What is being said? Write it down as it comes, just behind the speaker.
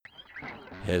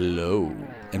Hello,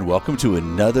 and welcome to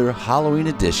another Halloween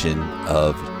edition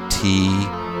of Tea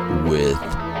with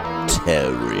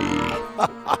Terry.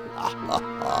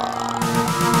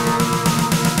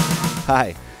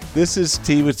 Hi, this is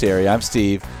Tea with Terry. I'm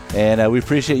Steve, and we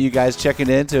appreciate you guys checking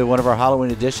in to one of our Halloween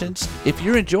editions. If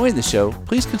you're enjoying the show,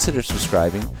 please consider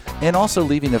subscribing and also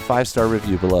leaving a 5-star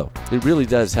review below. It really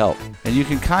does help. And you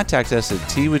can contact us at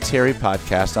Tea with Terry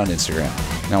Podcast on Instagram.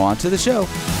 Now on to the show.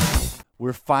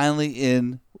 We're finally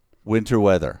in winter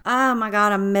weather. Oh my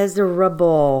God, I'm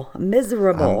miserable. I'm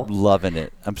loving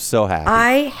it. I'm so happy.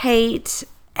 I hate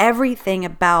everything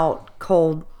about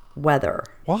cold weather.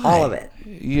 Why? All of it.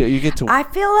 You get to... I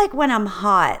feel like when I'm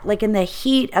hot, like in the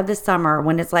heat of the summer,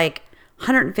 when it's like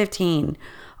 115,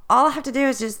 all I have to do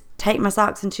is just take my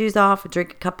socks and shoes off,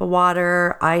 drink a cup of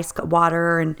water, ice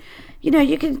water, and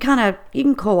you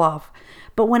can cool off.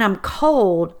 But when I'm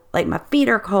cold, like my feet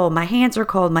are cold, my hands are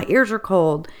cold, my ears are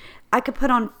cold, I could put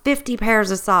on 50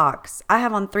 pairs of socks. I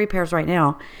have on 3 pairs right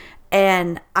now,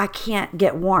 and I can't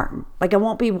get warm. Like I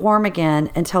won't be warm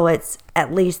again until it's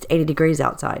at least 80 degrees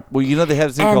outside. Well, they have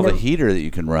this thing called a heater that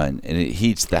you can run, and it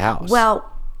heats the house. Well,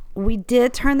 we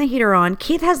did turn the heater on.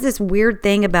 Keith has this weird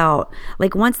thing about,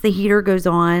 like, once the heater goes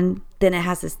on, then it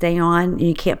has to stay on, and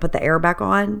you can't put the air back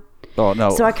on. Oh, no.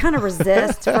 So I kind of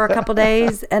resist for a couple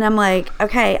days, and I'm like,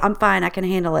 okay, I'm fine. I can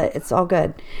handle it. It's all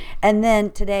good. And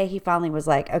then today he finally was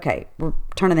like, okay, we're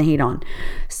turning the heat on.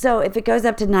 So if it goes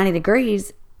up to 90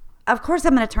 degrees, of course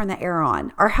I'm going to turn the air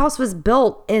on. Our house was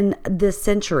built in this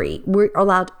century. We're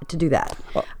allowed to do that.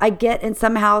 I get in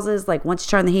some houses, like once you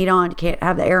turn the heat on, you can't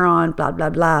have the air on, blah,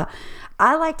 blah, blah.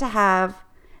 I like to have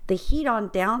the heat on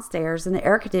downstairs and the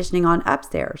air conditioning on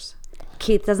upstairs.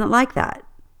 Keith doesn't like that.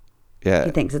 Yeah.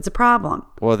 He thinks it's a problem.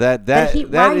 Well, that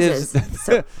rises.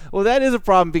 Well, that is a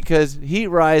problem because heat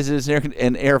rises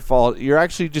and air falls. You're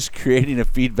actually just creating a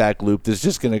feedback loop that's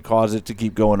just going to cause it to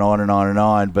keep going on and on and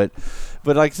on. But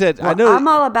like I said, well, I know I'm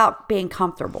all about being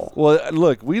comfortable. Well,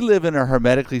 look, we live in a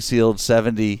hermetically sealed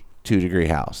 72-degree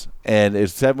house, and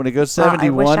when it goes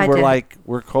 71,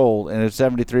 we're cold, and at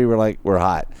 73, we're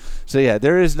hot. So yeah,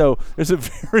 there's a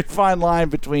very fine line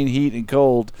between heat and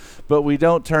cold, but we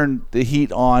don't turn the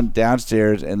heat on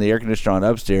downstairs and the air conditioner on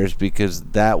upstairs because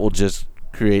that will just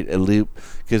create a loop.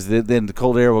 Because then the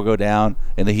cold air will go down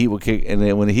and the heat will kick, and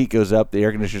then when the heat goes up, the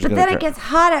air conditioner's going to. But then it gets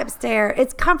hot upstairs.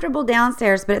 It's comfortable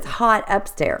downstairs, but it's hot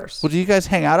upstairs. Well, do you guys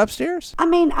hang out upstairs? I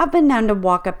mean, I've been known to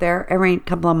walk up there every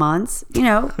couple of months,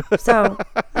 So,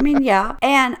 I mean, yeah.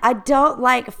 And I don't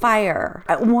like fire.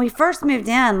 When we first moved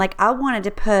in, like I wanted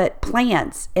to put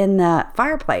plants in the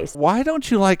fireplace. Why don't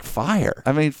you like fire?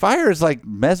 I mean, fire is like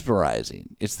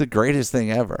mesmerizing. It's the greatest thing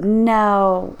ever.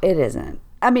 No, it isn't.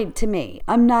 I mean, to me,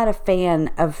 I'm not a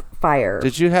fan of fire.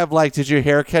 Did your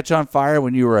hair catch on fire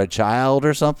when you were a child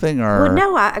or something? Or Well,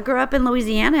 no, I grew up in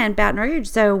Louisiana in Baton Rouge,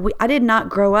 so I did not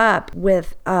grow up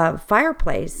with a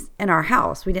fireplace in our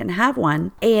house. We didn't have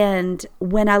one. And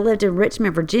when I lived in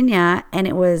Richmond, Virginia, and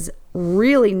it was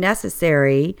really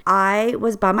necessary, I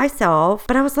was by myself,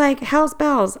 but I was like, hell's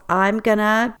bells, I'm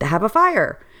gonna have a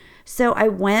fire. So I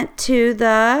went to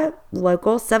the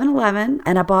local 7-Eleven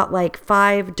and I bought like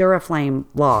 5 Duraflame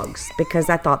logs because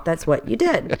I thought that's what you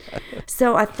did.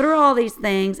 So I threw all these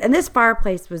things, and this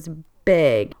fireplace was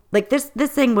big. Like this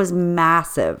thing was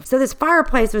massive. So this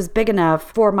fireplace was big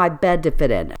enough for my bed to fit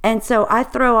in. And so I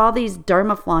throw all these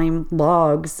Duraflame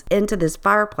logs into this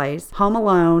fireplace, home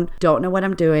alone, don't know what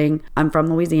I'm doing. I'm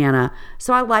from Louisiana.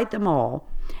 So I light them all.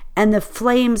 And the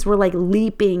flames were like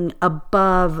leaping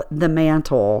above the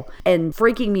mantle and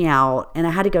freaking me out. And I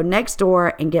had to go next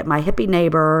door and get my hippie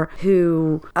neighbor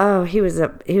who, he was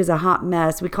a hot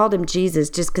mess. We called him Jesus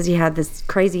just because he had this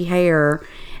crazy hair.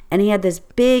 And he had this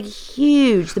big,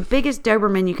 huge, the biggest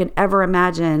Doberman you can ever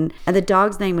imagine. And the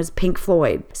dog's name was Pink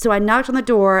Floyd. So I knocked on the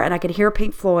door and I could hear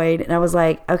Pink Floyd. And I was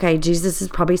like, okay, Jesus is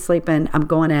probably sleeping. I'm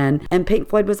going in. And Pink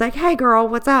Floyd was like, hey girl,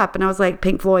 what's up? And I was like,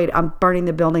 Pink Floyd, I'm burning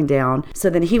the building down. So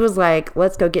then he was like,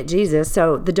 let's go get Jesus.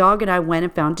 So the dog and I went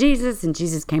and found Jesus, and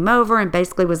Jesus came over and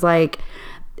basically was like,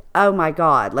 oh my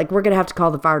God, like we're going to have to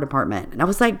call the fire department. And I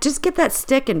was like, just get that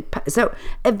stick. And so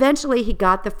eventually he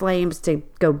got the flames to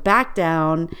go back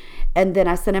down. And then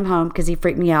I sent him home because he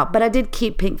freaked me out. But I did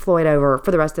keep Pink Floyd over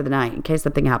for the rest of the night in case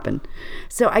something happened.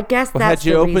 So I guess that's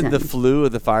the reason. Had you opened the flue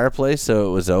of the fireplace so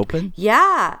it was open?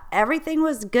 Yeah, everything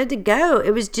was good to go.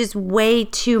 It was just way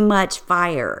too much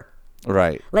fire.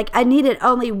 Right. Like I needed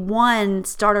only 1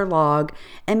 starter log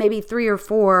and maybe 3 or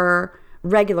 4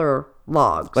 regular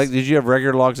logs. Like, did you have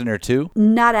regular logs in there too?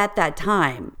 Not at that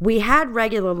time. We had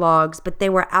regular logs, but they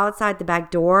were outside the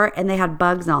back door and they had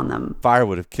bugs on them. Fire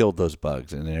would have killed those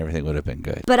bugs and then everything would have been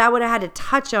good. But I would have had to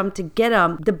touch them to get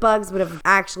them. The bugs would have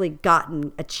actually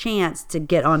gotten a chance to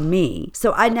get on me.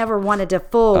 So I never wanted to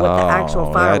fool with the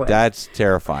actual firewood. That's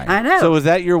terrifying. I know. So was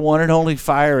that your one and only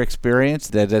fire experience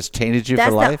that's changed you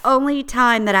for life? That's the only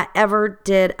time that I ever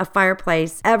did a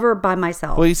fireplace ever by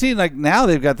myself. Well, you see, like now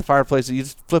they've got the fireplace that you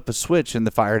just flip a switch and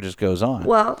the fire just goes on.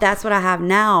 Well, that's what I have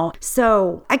now.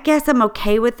 So I guess I'm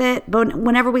okay with it. But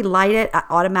whenever we light it, I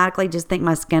automatically just think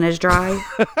my skin is dry.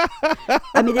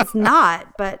 I mean, it's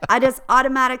not, but I just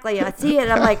automatically, I see it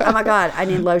and I'm like, oh my God, I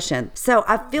need lotion. So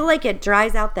I feel like it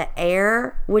dries out the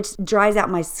air, which dries out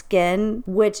my skin,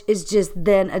 which is just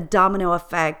then a domino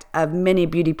effect of many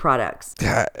beauty products.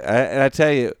 I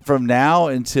tell you, from now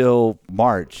until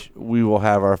March, we will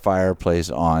have our fireplace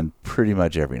on pretty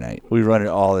much every night. We run it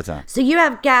all the time. So you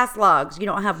have gas logs. You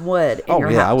don't have wood in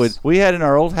your house. I would. We had in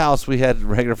our old house, we had a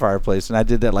regular fireplace, and I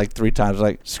did that like 3 times.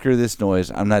 Like, screw this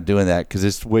noise. I'm not doing that because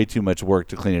it's way too much work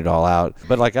to clean it all out.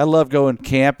 But like, I love going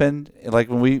camping. Like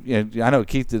when I know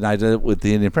Keith and I did it with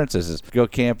the Indian Princesses. Go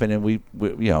camping and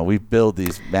we build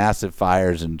these massive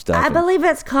fires and stuff. I believe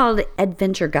it's called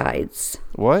Adventure Guides.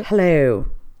 What? Hello.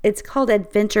 It's called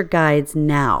Adventure Guides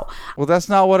now. Well, that's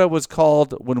not what it was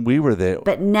called when we were there.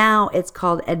 But now it's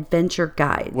called Adventure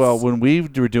Guides. Well, when we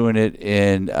were doing it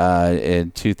in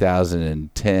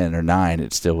 2010 or 9,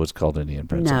 it still was called Indian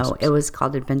Princesses. No, it was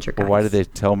called Adventure Guides. Well, why did they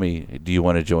tell me, do you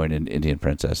want to join in Indian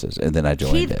Princesses? And then I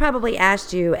joined Keith probably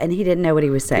asked you, and he didn't know what he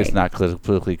was saying. It's not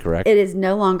politically correct? It is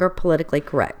no longer politically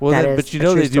correct. Well, but you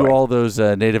know they do all those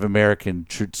Native American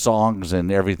songs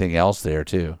and everything else there,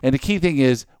 too. And the key thing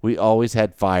is, we always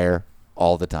had fire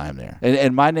all the time there.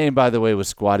 And my name, by the way, was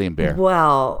Squatting Bear.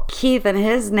 Well, Keith and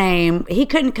his name, he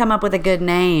couldn't come up with a good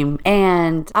name.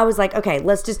 And I was like, okay,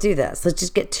 let's just do this. Let's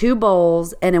just get 2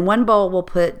 bowls. And in one bowl, we'll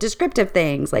put descriptive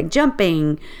things like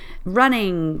jumping,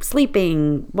 running,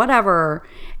 sleeping, whatever.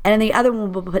 And in the other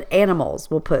one, we'll put animals.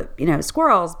 We'll put,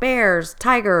 squirrels, bears,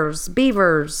 tigers,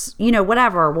 beavers,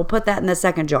 whatever. We'll put that in the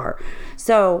second jar.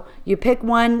 So you pick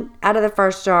one out of the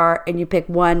first jar and you pick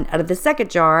one out of the second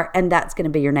jar, and that's going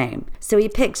to be your name. So he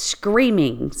picked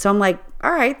Screaming. So I'm like,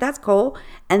 all right, that's cool.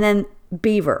 And then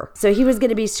Beaver. So he was going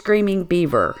to be Screaming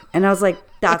Beaver. And I was like,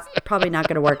 that's probably not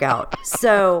going to work out.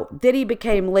 So then he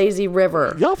became Lazy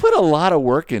River. Y'all put a lot of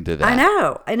work into that. I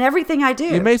know. And everything I do.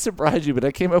 It may surprise you, but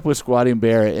I came up with Squatting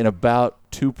Bear in about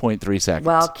 2.3 seconds.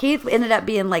 Well, Keith ended up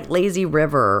being like Lazy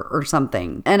River or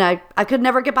something. And I could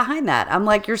never get behind that. I'm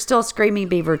like, you're still Screaming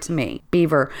Beaver to me.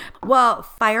 Beaver. Well,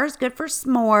 fire is good for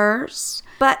s'mores.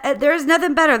 But there's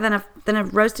nothing better than a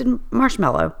roasted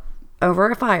marshmallow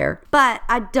over a fire. But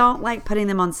I don't like putting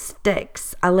them on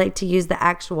sticks. I like to use the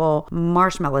actual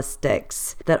marshmallow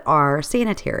sticks that are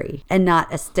sanitary and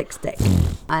not a stick.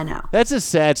 I know. That's a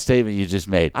sad statement you just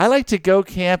made. I like to go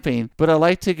camping, but I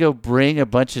like to go bring a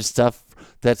bunch of stuff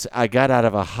I got out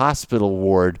of a hospital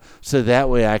ward, so that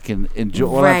way I can enjoy.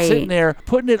 While I'm sitting there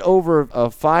putting it over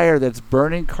a fire that's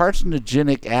burning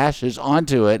carcinogenic ashes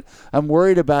onto it, I'm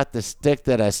worried about the stick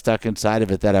that I stuck inside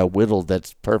of it that I whittled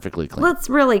that's perfectly clean.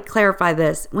 Let's really clarify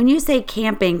this. When you say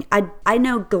camping, I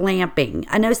know glamping.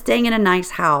 I know staying in a nice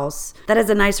house that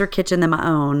has a nicer kitchen than my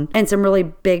own and some really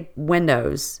big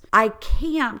windows. I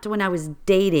camped when I was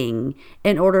dating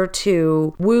in order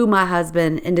to woo my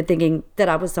husband into thinking that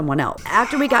I was someone else.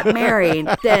 After we got married,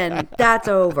 then that's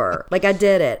over. Like, I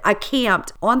did it. I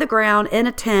camped on the ground in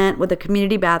a tent with a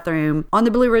community bathroom on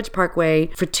the Blue Ridge Parkway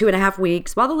for 2.5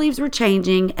 weeks while the leaves were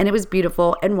changing, and it was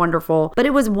beautiful and wonderful, but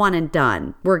it was one and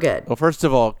done. We're good. Well, first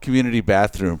of all, community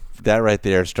bathroom. That right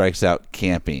there strikes out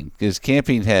camping, because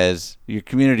camping has your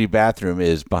community bathroom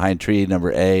is behind tree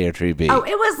number A or tree B. Oh,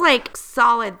 it was like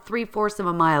solid 3/4 of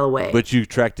a mile away. But you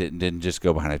trekked it and didn't just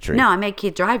go behind a tree. No, I made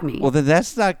Keith drive me. Well, then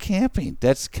that's not camping.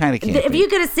 That's kind of camping. If you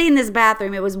could have seen this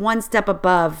bathroom, it was one step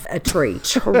above a tree.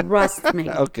 Trust me.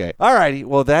 Okay. All righty.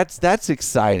 Well, that's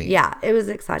exciting. Yeah, it was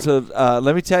exciting. So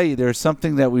let me tell you, there's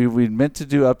something that we meant to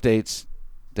do updates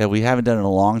that we haven't done in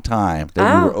a long time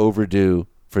that we were overdue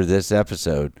for this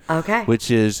episode. Okay. Which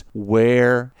is,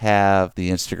 where have the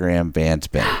Instagram vans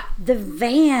been? The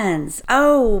vans.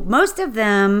 Oh, most of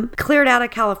them cleared out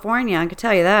of California. I can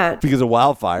tell you that. Because of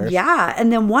wildfires. Yeah.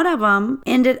 And then one of them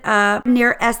ended up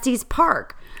near Estes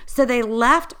Park. So they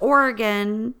left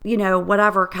Oregon,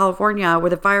 whatever, California, where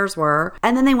the fires were.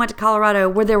 And then they went to Colorado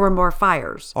where there were more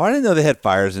fires. Oh, I didn't know they had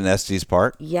fires in Estes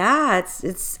Park. Yeah,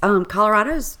 it's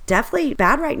Colorado's definitely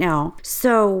bad right now.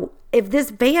 So if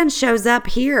this van shows up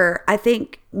here, I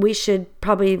think we should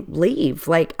probably leave.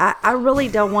 Like, I really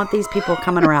don't want these people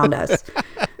coming around us.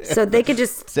 So they could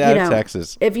just, stay out of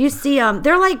Texas. If you see them,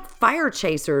 they're like fire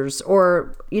chasers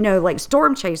or, like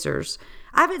storm chasers.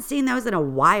 I haven't seen those in a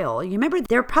while. You remember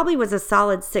there probably was a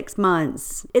solid 6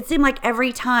 months. It seemed like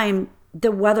every time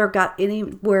the weather got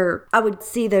anywhere, I would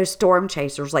see those storm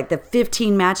chasers, like the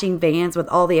 15 matching vans with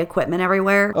all the equipment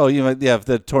everywhere. Oh, you have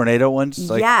the tornado ones?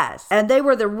 Yes. And they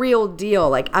were the real deal.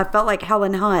 Like, I felt like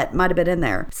Helen Hunt might have been in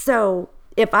there. So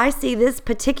if I see this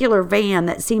particular van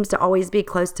that seems to always be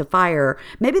close to fire,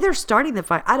 maybe they're starting the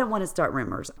fire. I don't want to start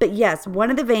rumors. But yes, one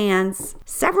of the vans,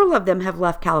 several of them have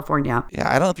left California. Yeah,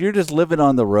 I don't know if you're just living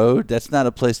on the road, that's not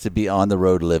a place to be on the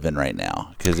road living right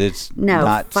now because it's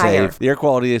not fire. safe. The air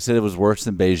quality, they said it was worse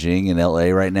than Beijing and LA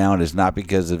right now, and it's not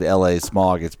because of LA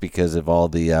smog, it's because of all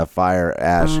the fire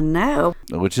ash. No.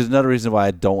 Which is another reason why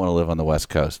I don't want to live on the West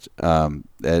Coast.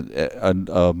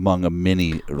 Among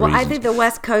many reasons. Well, I think the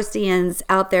West Coastians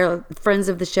out there, friends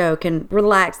of the show, can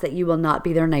relax that you will not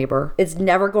be their neighbor. It's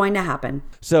never going to happen.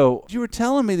 So you were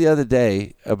telling me the other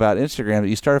day about Instagram that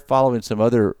you started following some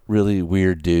other really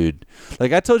weird dude.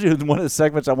 Like I told you, one of the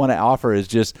segments I want to offer is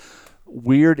just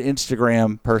weird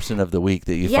Instagram person of the week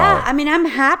that you follow. Yeah, I mean, I'm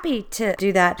happy to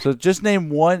do that. So just name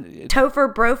one.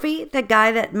 Topher Brophy, the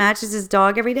guy that matches his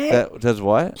dog every day. That does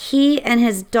what? He and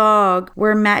his dog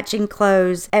wear matching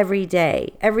clothes every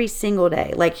day, every single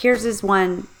day. Like, here's this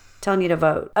one telling you to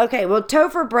vote. Okay, well,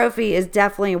 Topher Brophy is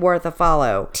definitely worth a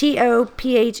follow. Topher,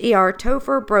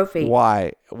 Topher Brophy.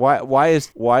 Why? Why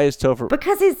is Topher?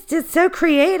 Because he's just so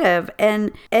creative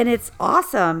and it's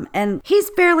awesome. And he's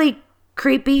fairly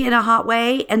creepy in a hot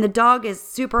way, and the dog is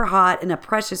super hot in a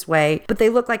precious way, but they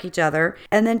look like each other.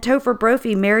 And then Topher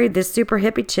Brophy married this super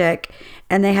hippie chick,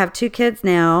 and they have 2 kids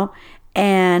now,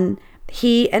 and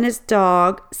he and his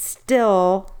dog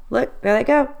still, look, there they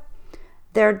go.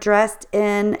 They're dressed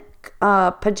in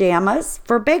pajamas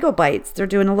for Bagel Bites. They're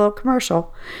doing a little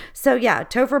commercial. So yeah,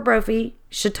 Topher Brophy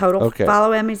should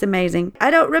follow him. He's amazing.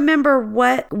 I don't remember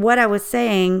what I was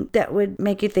saying that would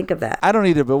make you think of that. I don't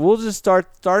either, but we'll just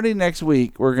starting next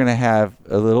week. We're going to have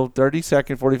a little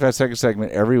 30-second, 45-second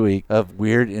segment every week of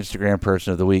weird Instagram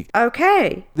person of the week.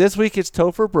 Okay. This week it's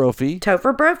Topher Brophy.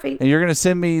 Topher Brophy. And you're going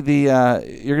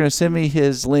to send me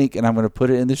his link, and I'm going to put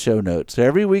it in the show notes. So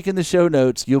every week in the show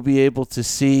notes, you'll be able to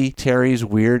see Terry's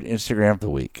weird Instagram of the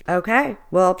week. Okay.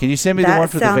 Well, can you send me the one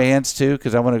for the vans too?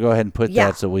 Because I want to go ahead and put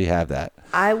that so we have that.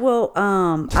 I will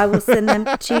send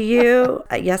them to you.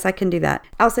 Yes, I can do that.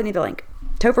 I'll send you the link.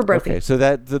 Topher Brophy. Okay, so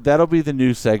that'll be the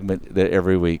new segment that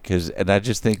every week, and I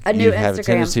just think you have a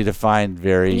tendency to find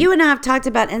very. You and I have talked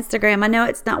about Instagram. I know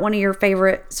it's not one of your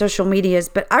favorite social medias,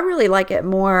 but I really like it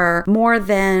more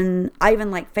than I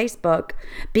even like Facebook,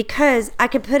 because I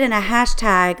could put in a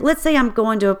hashtag. Let's say I'm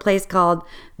going to a place called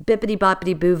Bippity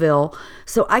Boppity Booville,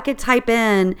 so I could type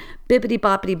in Bippity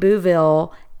Boppity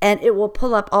Booville, and it will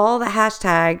pull up all the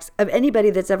hashtags of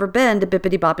anybody that's ever been to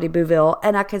Bippity Boppity Booville.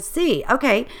 And I could see,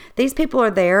 okay, these people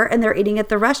are there and they're eating at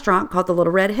the restaurant called the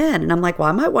Little Red Hen. And I'm like, well,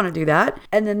 I might want to do that.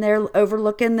 And then they're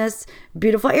overlooking this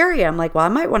beautiful area. I'm like, well, I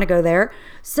might want to go there.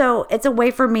 So it's a way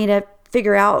for me to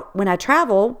figure out when I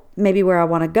travel, maybe where I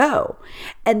want to go.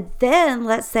 And then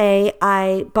let's say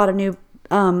I bought a new,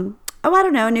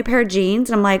 a new pair of jeans.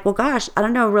 And I'm like, well, gosh, I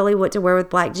don't know really what to wear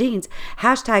with black jeans.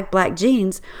 Hashtag black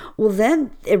jeans. Well,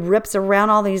 then it rips around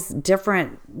all these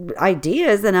different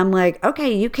ideas. And I'm like,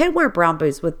 okay, you can wear brown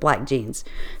boots with black jeans.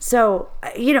 So,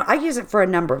 I use it for a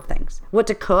number of things. What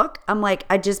to cook? I'm like,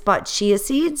 I just bought chia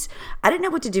seeds. I didn't know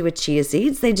what to do with chia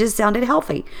seeds. They just sounded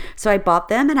healthy. So I bought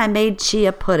them and I made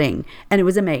chia pudding, and it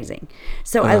was amazing.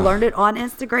 So I learned it on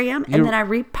Instagram, and then I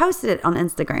reposted it on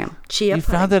Instagram. Chia pudding. You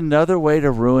found another way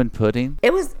to ruin pudding?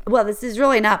 It was, well, this is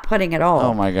really not pudding at all.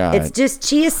 Oh my God. It's just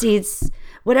chia seeds,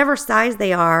 whatever size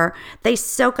they are. They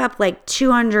soak up like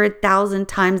 200,000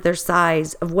 times their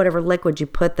size of whatever liquid you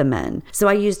put them in. So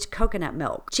I used coconut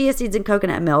milk. Chia seeds and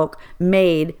coconut milk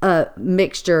made a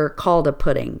mixture called a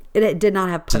pudding. It did not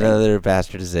have pudding. It's another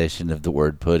bastardization of the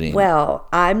word pudding. Well,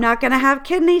 I'm not going to have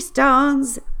kidney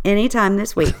stones anytime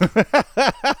this week.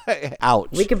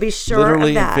 Ouch. We can be sure Literally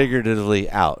of that. And figuratively,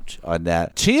 ouch on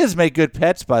that. Chias make good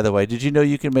pets, by the way. Did you know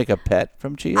you can make a pet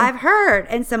from chia? I've heard,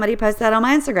 and somebody posted that on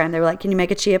my Instagram. They were like, can you make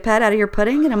a chia pet out of your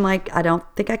pudding? And I'm like, I don't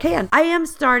think I can. I am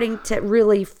starting to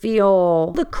really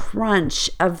feel the crunch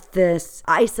of this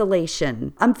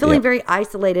isolation. I'm feeling very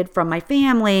isolated from my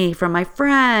family, from my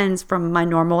friends, from my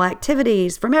normal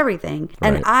activities, from everything.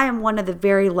 Right. And I am one of the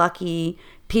very lucky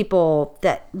people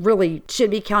that really should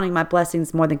be counting my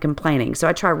blessings more than complaining. So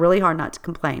I try really hard not to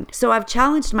complain. So I've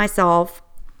challenged myself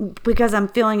because I'm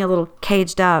feeling a little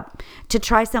caged up, to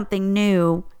try something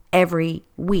new every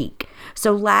week.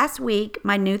 So last week,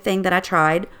 my new thing that I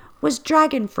tried was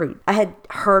dragon fruit. I had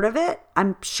heard of it.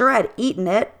 I'm sure I'd eaten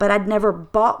it, but I'd never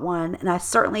bought one, and I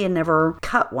certainly had never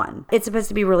cut one. It's supposed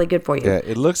to be really good for you. Yeah,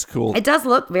 it looks cool. It does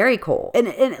look very cool, and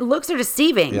it looks so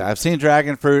deceiving. Yeah, I've seen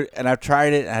dragon fruit, and I've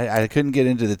tried it. I couldn't get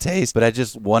into the taste, but I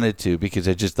just wanted to because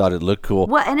I just thought it looked cool.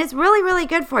 Well, and it's really, really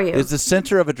good for you. Is the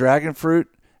center of a dragon fruit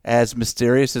as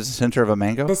mysterious as the center of a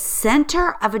mango? The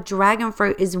center of a dragon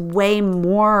fruit is way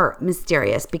more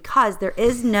mysterious because there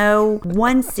is no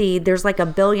one seed. There's like a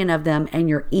billion of them and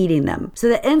you're eating them. So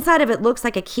the inside of it looks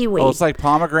like a kiwi. Oh, it's like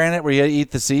pomegranate where you eat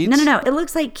the seeds? No. It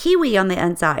looks like kiwi on the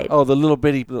inside. Oh, the little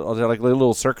bitty, like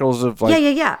little circles of like...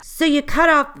 Yeah. So you cut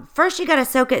off, first you got to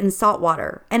soak it in salt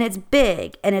water, and it's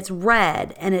big and it's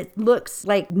red and it looks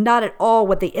like not at all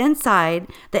what the inside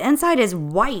is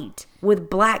white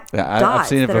with black dots. I've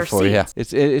seen it before. Yeah,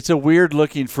 it's a weird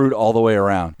looking fruit all the way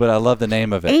around, but I love the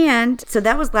name of it. And so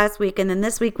that was last week, and then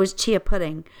this week was chia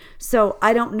pudding. So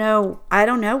I don't know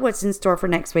what's in store for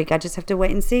next week. I just have to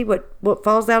wait and see what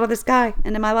falls out of the sky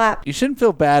into my lap. You shouldn't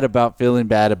feel bad about feeling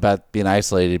bad about being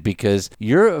isolated because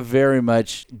you're a very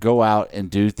much go out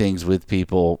and do things with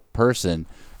people person,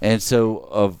 and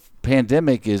so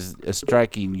pandemic is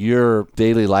striking your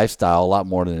daily lifestyle a lot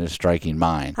more than it's striking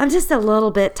mine. I'm just a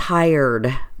little bit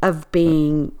tired of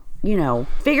being,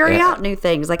 figuring out new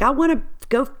things. Like I want to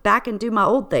go back and do my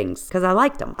old things because I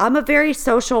liked them. I'm a very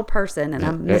social person and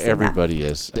I'm missing everybody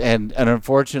is. And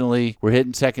unfortunately, we're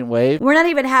hitting second wave. We're not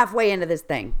even halfway into this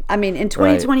thing. I mean, in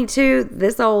 2022,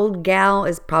 This old gal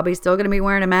is probably still going to be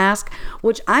wearing a mask,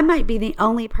 which I might be the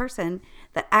only person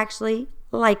that actually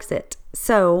likes it.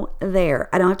 So there,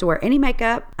 I don't have to wear any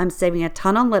makeup. I'm saving a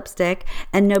ton on lipstick,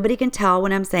 and nobody can tell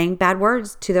when I'm saying bad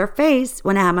words to their face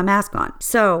when I have my mask on.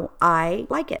 So I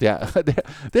like it. Yeah,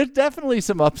 there's definitely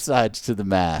some upsides to the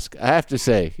mask. I have to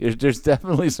say, there's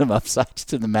definitely some upsides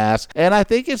to the mask, and I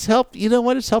think it's helped. You know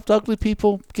what? It's helped ugly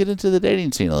people get into the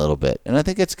dating scene a little bit, and I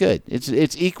think it's good.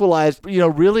 It's equalized.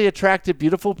 Really attractive,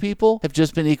 beautiful people have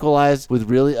just been equalized with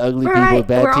really ugly people with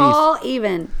bad teeth. We're all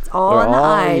even. It's all in the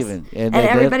eyes, even. And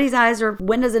everybody's eyes are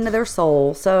windows into their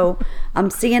soul. So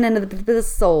I'm seeing into the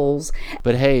souls.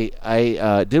 But hey,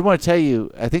 I did want to tell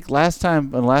you, I think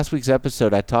on last week's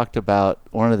episode, I talked about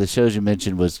one of the shows you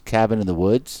mentioned was Cabin in the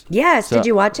Woods. Yes. So did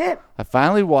you watch it? I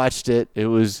finally watched it. It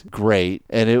was great.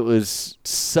 And it was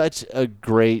such a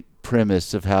great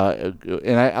premise of how,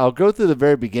 and I'll go through the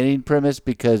very beginning premise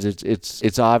because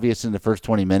it's obvious in the first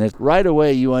 20 minutes. Right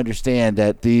away, you understand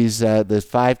that the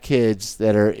 5 kids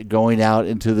that are going out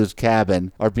into this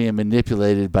cabin are being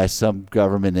manipulated by some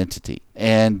government entity,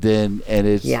 and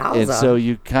so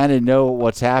you kind of know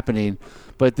what's happening.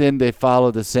 But then they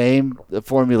follow the same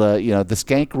formula, the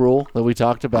skank rule that we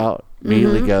talked about.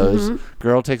 Immediately goes,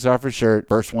 girl takes off her shirt,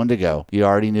 first one to go. You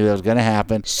already knew that was going to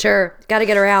happen. Sure, got to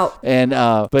get her out. And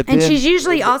she's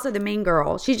usually also the mean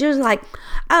girl. She's usually like,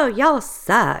 oh, y'all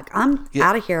suck. I'm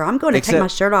out of here. I'm going to take my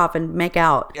shirt off and make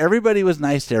out. Everybody was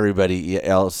nice to everybody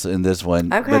else in this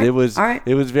one. Okay. But it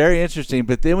was very interesting.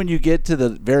 But then when you get to the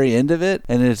very end of it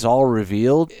and it's all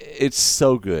revealed, it's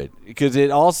so good. Because it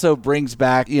also brings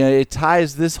back,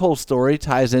 this whole story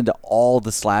ties into all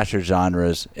the slasher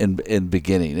genres in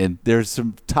beginning. And there's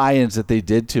some tie-ins that they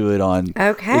did to it on.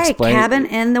 Okay, Cabin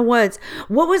in the Woods.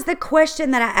 What was the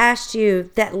question that I asked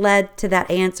you that led to that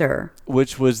answer?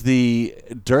 Which was the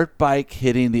dirt bike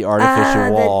hitting the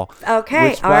artificial wall.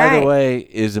 Okay, which, by the way,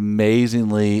 is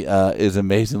amazingly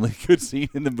good scene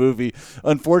in the movie.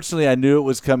 Unfortunately, I knew it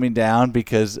was coming down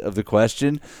because of the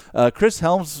question. Chris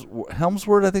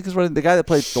Hemsworth, I think is the guy that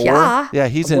played Thor. Yeah,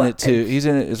 he's in it too. He's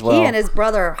in it as well. He and his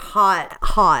brother, hot,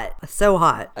 so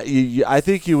hot. I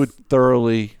think you would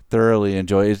thoroughly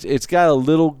enjoy it. It's got a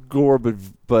little gore, but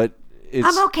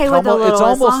I'm okay with a little.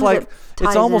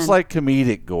 It's almost like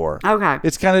comedic gore. Okay.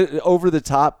 It's kind of over the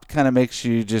top. Kind of makes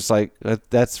you just like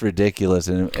that's ridiculous.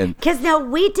 And because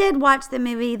we did watch the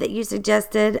movie that you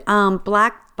suggested,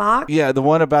 Black Box. Yeah, the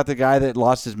one about the guy that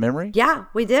lost his memory. Yeah,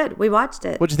 we did. We watched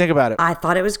it. What'd you think about it? I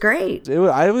thought it was great. It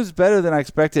was better than I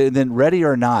expected. And then Ready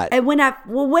or Not. And when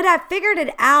I figured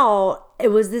it out, it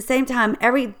was the same time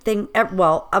everything.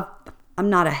 I'm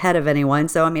not ahead of anyone.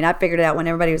 So, I figured it out when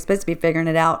everybody was supposed to be figuring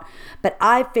it out. But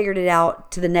I figured it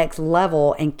out to the next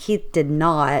level and Keith did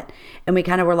not. And we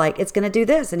kind of were like, it's going to do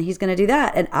this and he's going to do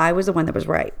that. And I was the one that was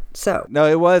right. So. No,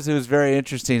 it was very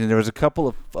interesting. And there was a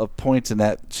couple of points in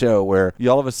that show where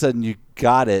all of a sudden you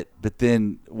got it. But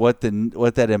then what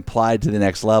that implied to the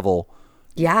next level,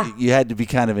 Yeah. You had to be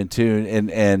kind of in tune,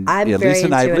 and I'm yeah, very Lisa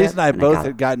and I intuitive when I both got it.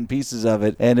 had gotten pieces of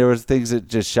it, and there was things that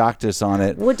just shocked us on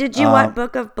it. Well, did you watch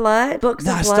Book of Blood? Books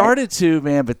No, of I Blood? started to,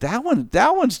 man, but that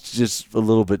one's just a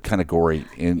little bit kind of gory.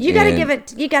 You gotta give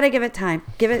it time.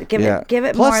 Give it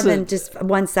Plus more the- than just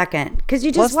 1 second, because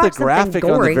you Plus just the watched something graphic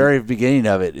on gory. the very beginning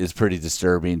of it is pretty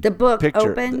disturbing. The book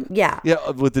open, yeah,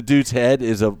 with the dude's head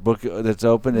is a book that's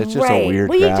open. It's just a weird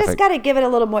Well, graphic. you just got to give it a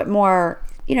little bit more.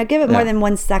 Give it more than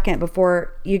 1 second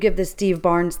before you give the Steve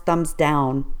Barnes thumbs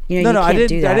down. You can't I didn't.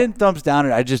 do that. I didn't thumbs down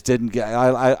it. I just didn't get.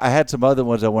 I had some other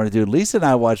ones I wanted to do. Lisa and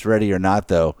I watched Ready or Not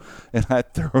though, and I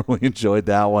thoroughly enjoyed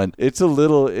that one. It's a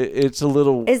little.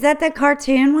 Is that the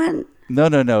cartoon one?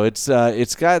 No.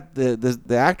 It's got the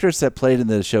actress that played in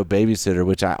the show Babysitter,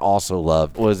 which I also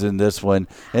loved, was in this one,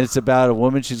 and it's about a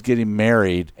woman, she's getting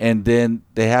married, and then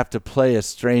they have to play a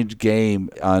strange game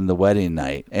on the wedding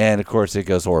night, and of course it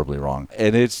goes horribly wrong.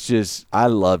 And it's just, I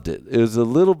loved it. It was a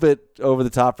little bit over the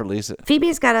top for Lisa.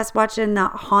 Phoebe's got us watching The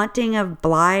Haunting of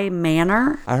Bly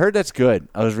Manor. I heard that's good.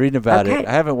 I was reading about it.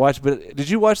 I haven't watched, but did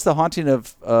you watch The Haunting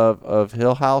of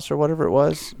Hill House or whatever it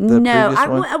was? No,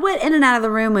 I went in and out of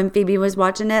the room when Phoebe was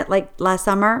watching it, like last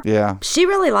summer. Yeah, she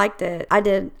really liked it. I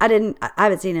did. I didn't. I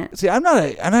haven't seen it. See, I'm not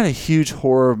a huge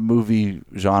horror movie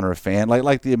genre fan.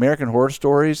 Like the American Horror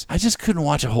Stories, I just couldn't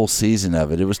watch a whole season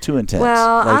of it. It was too intense.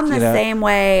 Well, I'm the same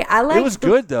way. It was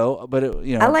good though, but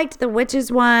I liked the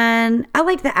witches one. I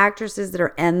liked the actresses that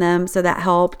are in them, so that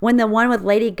helped. When the one with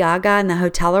Lady Gaga in the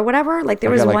hotel or whatever, like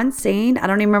there was one scene, I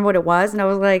don't even remember what it was, and I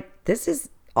was like, this is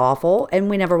awful, and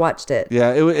we never watched it.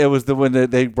 Yeah, it was the one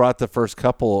that they brought the first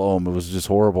couple home. It was just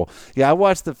horrible. Yeah, I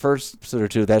watched the first episode or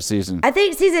two of that season. I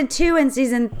think season 2 and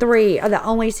season 3 are the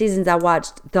only seasons I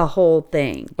watched the whole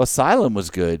thing. Asylum was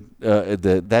good.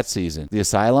 That season, The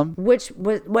Asylum.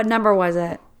 What number was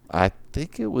it? I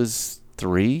think it was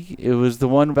 3. It was the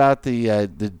one about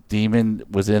the demon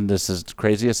was in this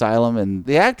crazy asylum, and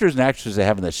the actors and actresses they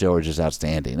have in the show are just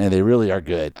outstanding, and they really are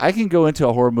good. I can go into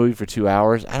a horror movie for 2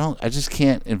 hours. I just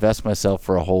can't invest myself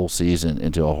for a whole season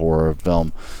into a horror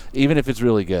film, even if it's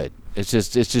really good. It's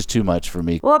just too much for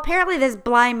me. Well, apparently this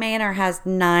Bly Manor has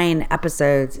 9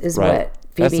 episodes, is what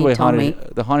Phoebe told me.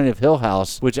 The Haunting of Hill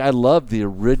House, which I loved the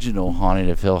original Haunting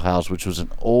of Hill House, which was an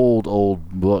old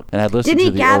book, and I listened to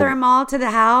Didn't he gather them all to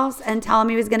the house and tell them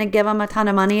he was going to give them a ton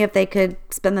of money if they could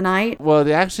spend the night? Well,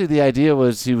 the idea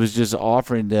was he was just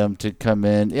offering them to come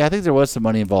in. Yeah, I think there was some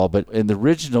money involved, but in the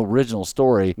original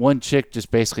story, one chick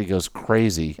just basically goes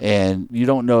crazy, and you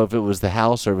don't know if it was the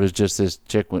house or it was just this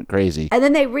chick went crazy. And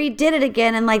then they redid it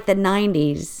again in like the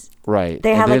 90s. Right.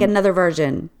 They had like another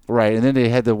version. Right, and then they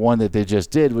had the one that they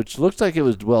just did, which looked like it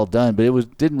was well done, but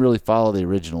it didn't really follow the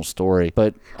original story.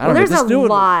 But I don't know. There's a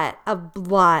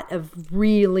lot of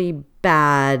really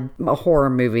bad horror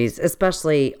movies,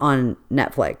 especially on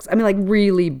Netflix. I mean, like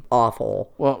really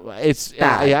awful. Well, it's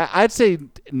bad. I'd say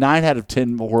 9 out of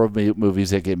 10 horror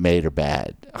movies that get made are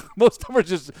bad. Most of them are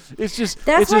just. It's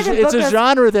a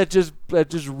genre that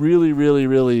just really, really,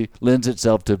 really lends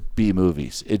itself to B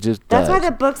movies. It just. That's why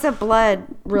the Books of Blood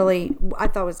really I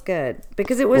thought was good,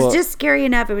 because it was just scary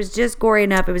enough. It was just gory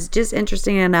enough. It was just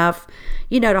interesting enough,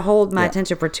 to hold my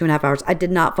attention for 2.5 hours. I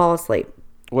did not fall asleep.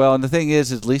 Well, and the thing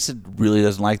is Lisa really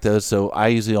doesn't like those, so I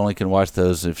usually only can watch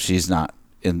those if she's not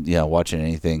watching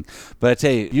anything. But I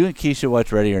tell you and Keisha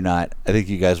watch Ready or Not. I think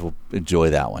you guys will enjoy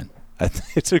that one.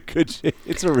 It's a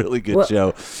really good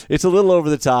show. It's a little over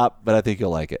the top, but I think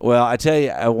you'll like it. Well, I tell you,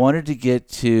 I wanted to get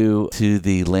to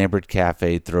the Lambert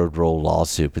Cafe throat roll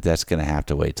lawsuit, but that's going to have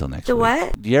to wait till next week. The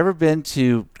what? You ever been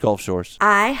to Gulf Shores?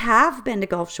 I have been to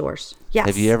Gulf Shores. Yes.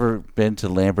 Have you ever been to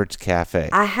Lambert's Cafe?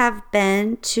 I have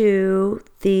been to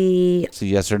It's a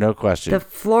yes or no question. The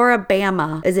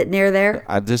Florabama. Is it near there?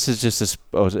 This is just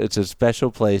it's a special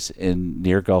place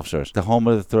near Gulf Shores, the home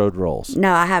of the Throwed Rolls.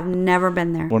 No, I have never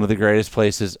been there. One of the greatest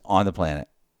places on the planet.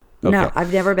 Okay. No,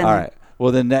 I've never been there. All right.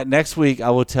 Well, then next week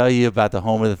I will tell you about the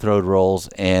home of the Throwed Rolls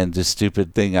and the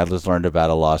stupid thing I just learned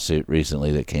about a lawsuit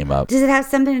recently that came up. Does it have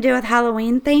something to do with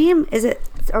Halloween theme?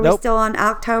 Are we still on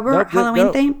October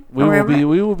Halloween theme? We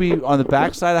will be on the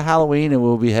backside of Halloween, and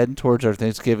we'll be heading towards our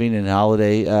Thanksgiving and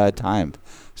holiday time.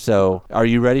 So, are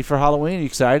you ready for Halloween? Are you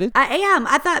excited? I am.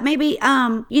 I thought maybe,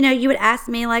 you would ask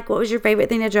me, like, what was your favorite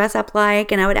thing to dress up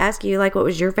like? And I would ask you, like, what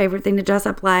was your favorite thing to dress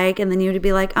up like? And then you would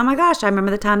be like, oh my gosh, I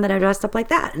remember the time that I dressed up like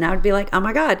that. And I would be like, oh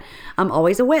my God, I'm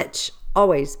always a witch.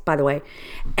 Always, by the way.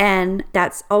 And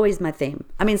that's always my theme.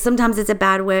 I mean, sometimes it's a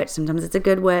bad witch. Sometimes it's a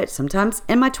good witch. Sometimes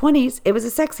in my 20s, it was a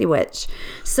sexy witch.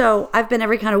 So I've been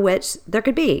every kind of witch there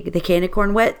could be. The candy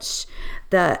corn witch,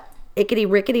 the Ickety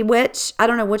Rickety witch. I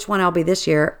don't know which one I'll be this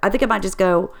year. I think I might just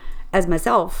go as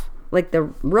myself like the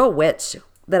real witch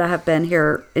that I have been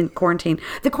here in quarantine.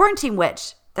 The quarantine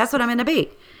witch. That's what I'm going to be.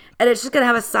 And it's just going to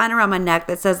have a sign around my neck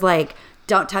that says, like,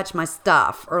 don't touch my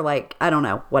stuff, or like, I don't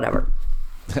know, whatever.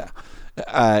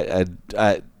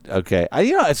 Okay.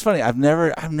 It's funny. I've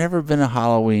never been a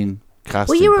Halloween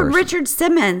costume Well, you were person. Richard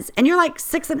Simmons, and you're like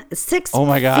 6 Oh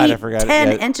my God, feet, I forgot.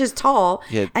 10 inches tall,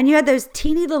 Yeah. and you had those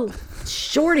teeny little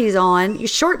shorties on, your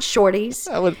short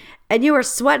shorties. And you were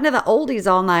sweating to the oldies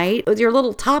all night with your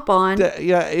little top on.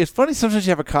 Yeah, it's funny. Sometimes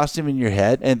you have a costume in your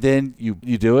head, and then you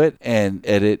do it, and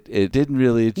it didn't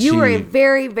really achieve. You were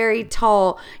very, very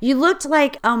tall. You looked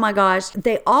like, oh my gosh,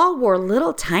 they all wore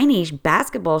little tiny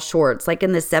basketball shorts, like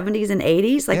in the 70s and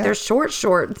 80s. Like they're short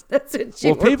shorts. That's what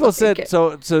you were people like. said,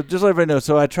 so just let everybody know.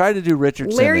 So I tried to do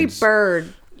Richard Larry Simmons.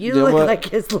 Bird. You look like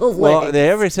his little legs. Well, they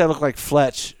everybody said I look like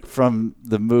Fletch from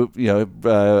the movie,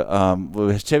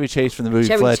 Chevy Chase from the movie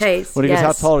Chevy Fletch. Chase, When he goes,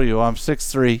 how tall are you? I'm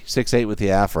 6'3", 6'8" with the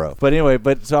afro. But anyway,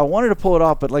 so I wanted to pull it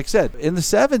off. But like I said, in the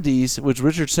 70s, which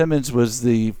Richard Simmons was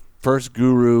the first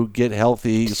guru, get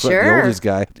healthy, the oldest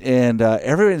guy. And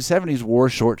everyone in the 70s wore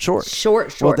short shorts.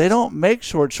 Short shorts. Well, they don't make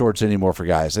short shorts anymore for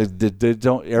guys. They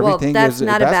don't. Everything that's is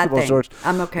not a bad basketball thing. shorts.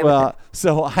 I'm okay with it.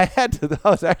 So I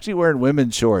was actually wearing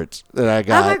women's shorts that I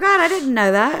got. Oh my God, I didn't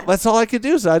know that. That's all I could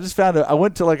do. So I just found I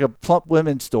went to like a plump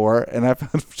women's store, and I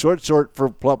found short for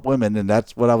plump women, and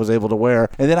that's what I was able to wear.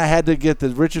 And then I had to get the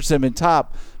Richard Simmons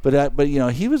top, but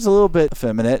he was a little bit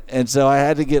effeminate, and so I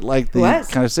had to get like the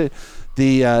kind of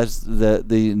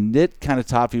the knit kind of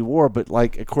top he wore, but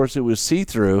like of course it was see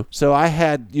through. So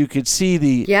you could see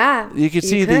the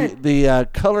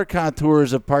color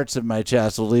contours of parts of my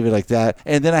chest. We'll leave it like that.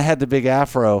 And then I had the big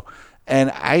afro.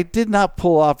 And I did not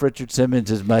pull off Richard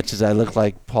Simmons as much as I looked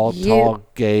like tall,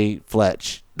 gay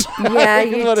Fletch. Yeah,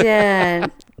 you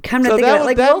did. Come to so think of it,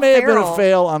 like that Will may Ferrell. have been a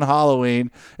fail on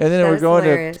Halloween, and then we're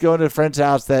going to a friend's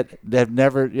house that have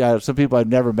never, some people I've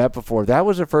never met before. That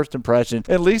was her first impression.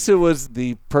 At least it was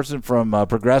the person from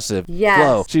Progressive.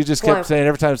 Flo. She just kept saying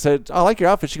every time I said, "I like your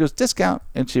outfit," she goes, "Discount,"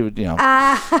 and she would,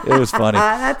 it was funny.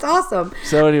 That's awesome.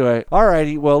 So anyway, all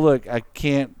righty. Well, look, I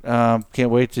can't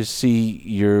wait to see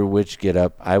your witch get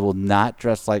up. I will not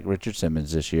dress like Richard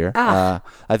Simmons this year. I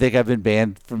think I've been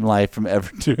banned from life from ever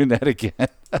doing that again.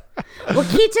 Well,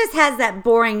 he just has that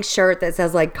boring shirt that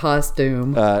says like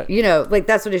costume. Like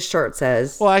that's what his shirt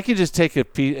says. Well, I could just take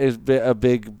a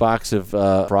big box of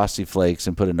Frosty Flakes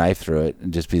and put a knife through it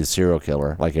and just be the serial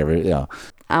killer like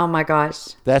Oh my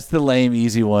gosh. That's the lame,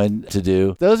 easy one to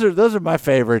do. Those are my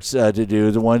favorites to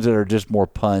do. The ones that are just more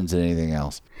puns than anything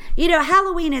else.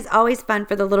 Halloween is always fun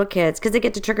for the little kids because they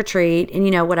get to trick or treat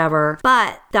and whatever.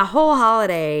 But the whole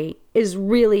holiday is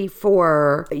really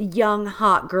for young,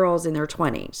 hot girls in their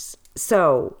 20s.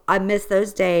 So I miss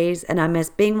those days, and I miss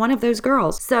being one of those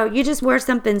girls. So you just wear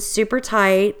something super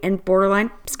tight and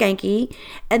borderline skanky,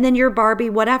 and then you're Barbie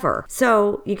whatever.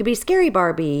 So you could be scary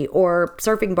Barbie or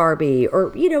surfing Barbie or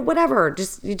whatever.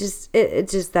 That's just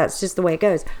the way it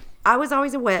goes. I was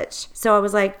always a witch, so I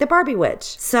was like the Barbie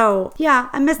witch. So yeah,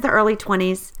 I miss the early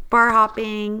 20s, bar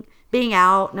hopping, being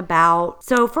out and about.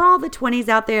 So for all the 20s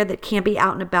out there that can't be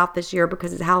out and about this year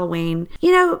because it's Halloween,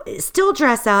 still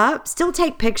dress up, still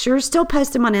take pictures, still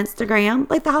post them on Instagram.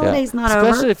 Like the holiday's not over.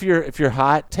 Especially if you're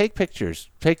hot, take pictures.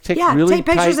 Take take really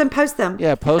pictures tight, and post them.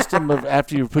 Yeah, post them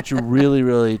after you put your really,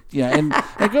 really and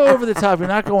go over the top. You're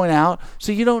not going out,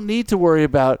 so you don't need to worry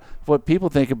about what people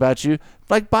think about you.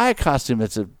 Like buy a costume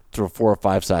that's 4 or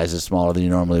 5 sizes smaller than you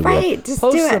normally would. Right, just do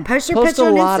it. Post your picture on Instagram. Post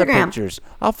a lot of pictures.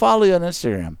 I'll follow you on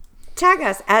Instagram. Tag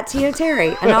us at Tio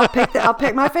Terry, and I'll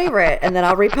pick my favorite, and then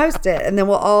I'll repost it, and then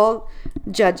we'll all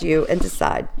judge you and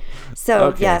decide.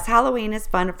 So yes, Halloween is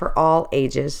fun for all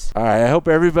ages. All right, I hope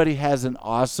everybody has an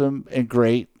awesome and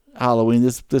great Halloween.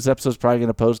 This episode's probably going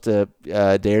to post a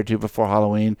day or two before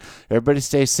Halloween. Everybody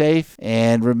stay safe,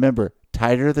 and remember,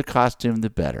 tighter the costume,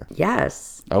 the better.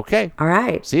 Yes. Okay. All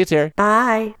right. See you, Terry.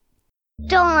 Bye.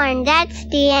 Darn, that's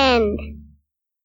the end.